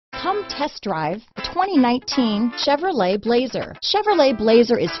Come test drive the 2019 Chevrolet Blazer. Chevrolet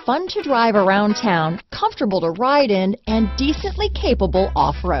Blazer is fun to drive around town, comfortable to ride in, and decently capable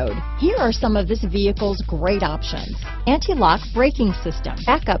off-road. Here are some of this vehicle's great options: anti-lock braking system,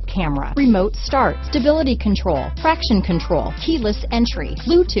 backup camera, remote start, stability control, traction control, keyless entry,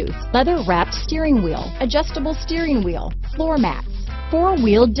 Bluetooth, leather-wrapped steering wheel, adjustable steering wheel, floor mats,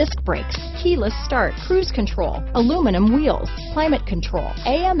 four-wheel disc brakes, keyless start, cruise control, aluminum wheels, climate control,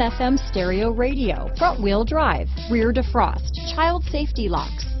 AM/FM stereo radio, front-wheel drive, rear defrost, child safety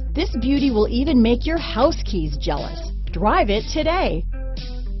locks. This beauty will even make your house keys jealous. Drive it today.